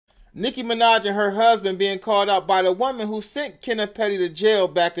Nicki Minaj and her husband being called out by the woman who sent Kenneth Petty to jail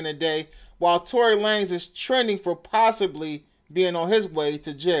back in the day, while Tory Lanez is trending for possibly being on his way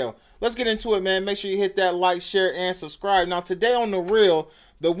to jail. Let's get into it, man. Make sure you hit that like, share, and subscribe. Now, today on The Real,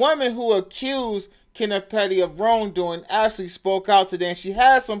 the woman who accused Kenneth Petty of wrongdoing actually spoke out today, and she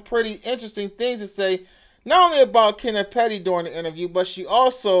had some pretty interesting things to say, not only about Kenneth Petty during the interview, but she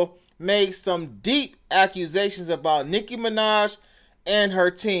also made some deep accusations about Nicki Minaj and her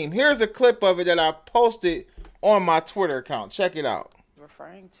team. Here's a clip of it that I posted on my Twitter account. Check it out.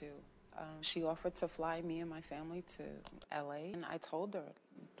 Referring to, she offered to fly me and my family to LA, and I told her,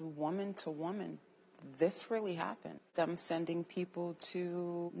 woman to woman, this really happened. Them sending people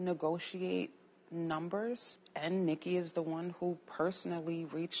to negotiate numbers, and Nicki is the one who personally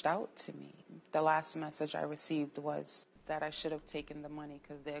reached out to me. The last message I received was that I should have taken the money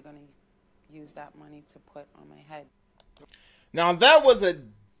because they're going to use that money to put on my head. Now that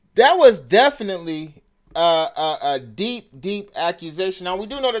was definitely a deep accusation. Now we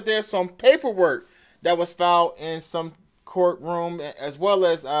do know that there's some paperwork that was filed in some courtroom, as well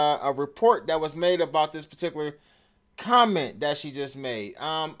as a report that was made about this particular comment that she just made,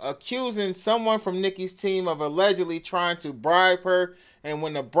 accusing someone from Nicki's team of allegedly trying to bribe her, and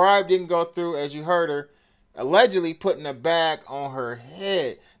when the bribe didn't go through, as you heard her, allegedly putting a bag on her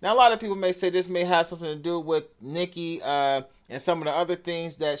head. Now, a lot of people may say this may have something to do with Nicki and some of the other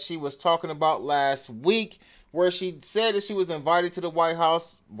things that she was talking about last week, where she said that she was invited to the White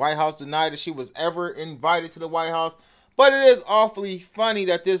House. White House denied that she was ever invited to the White House. But it is awfully funny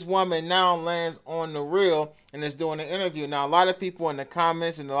that this woman now lands on The Real and is doing an interview. Now, a lot of people in the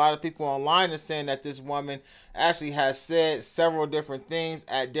comments and a lot of people online are saying that this woman actually has said several different things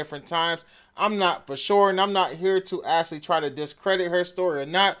at different times. I'm not for sure, and I'm not here to actually try to discredit her story or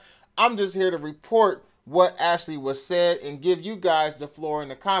not. I'm just here to report what actually was said and give you guys the floor in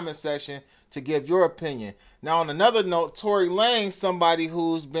the comment section to give your opinion. Now, on another note, Tory Lanez, somebody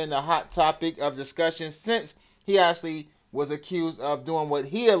who's been a hot topic of discussion since he actually was accused of doing what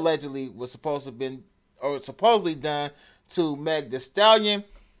he allegedly was supposed to have been, or supposedly done to Meg Thee Stallion,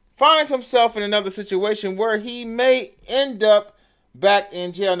 finds himself in another situation where he may end up back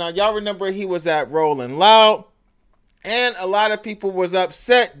in jail. Now, y'all remember he was at Rolling Loud, and a lot of people was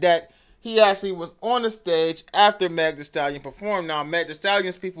upset that he actually was on the stage after Meg Thee Stallion performed. Now, Meg Thee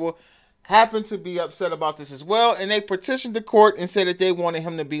Stallion's people happened to be upset about this as well, and they petitioned the court and said that they wanted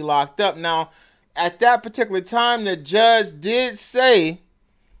him to be locked up. Now, at that particular time, the judge did say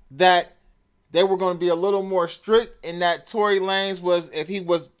that they were going to be a little more strict, and that Tory Lanez was, if he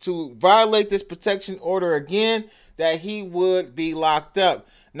was to violate this protection order again, that he would be locked up.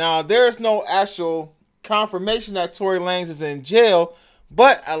 Now, there's no actual confirmation that Tory Lanez is in jail,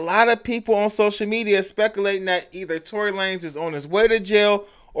 but a lot of people on social media are speculating that either Tory Lanez is on his way to jail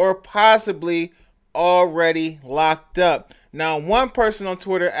or possibly already locked up. Now, one person on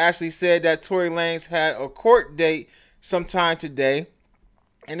Twitter actually said that Tory Lanez had a court date sometime today,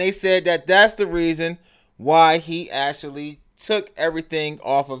 and they said that that's the reason why he actually took everything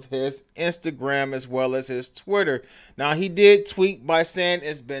off of his Instagram as well as his Twitter. Now, he did tweet by saying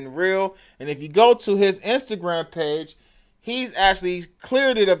it's been real, and if you go to his Instagram page, he's actually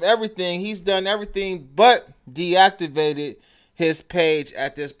cleared it of everything. He's done everything but deactivated his page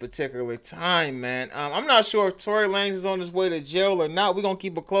at this particular time, man. I'm not sure if Tory Lanez is on his way to jail or not. We're going to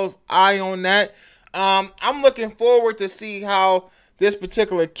keep a close eye on that. I'm looking forward to see how this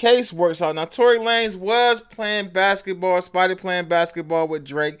particular case works out. Now, Tory Lanez was playing basketball, spotted playing basketball with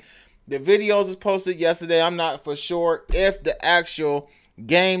Drake. The videos was posted yesterday. I'm not for sure if the actual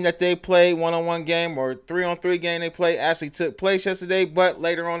game that they played, one-on-one game or three-on-three game they played, actually took place yesterday. But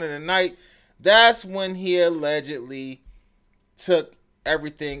later on in the night, that's when he allegedly took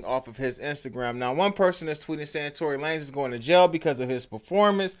everything off of his Instagram. Now, one person is tweeting saying Tory Lanez is going to jail because of his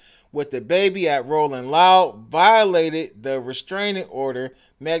performance with the baby at Rolling Loud, violated the restraining order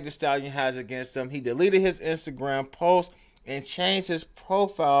Meg Thee Stallion has against him. He deleted his Instagram post and changed his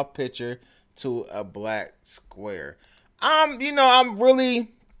profile picture to a black square. I'm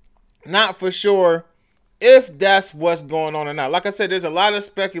really not for sure if that's what's going on or not. Like I said, there's a lot of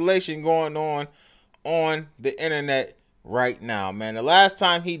speculation going on the internet right now, man. The last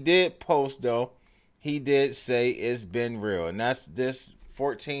time he did post, though, he did say it's been real, and that's this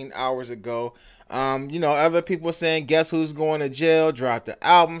 14 hours ago. Other people saying, guess who's going to jail? Drop the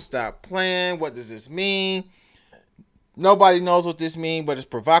album, stop playing. What does this mean? Nobody knows what this means, but it's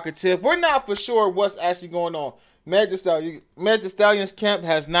provocative. We're not for sure what's actually going on. Meg Thee Stallion's camp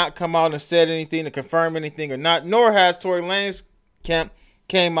has not come out and said anything to confirm anything or not, nor has Tory Lanez's camp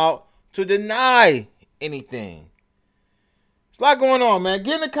came out to deny anything. A lot going on, man.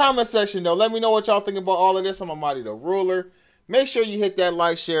 Get in the comment section, though. Let me know what y'all think about all of this. I'm Amadi the Ruler. Make sure you hit that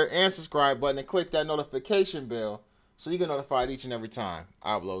like, share, and subscribe button and click that notification bell so you get notified each and every time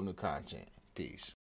I upload new content. Peace.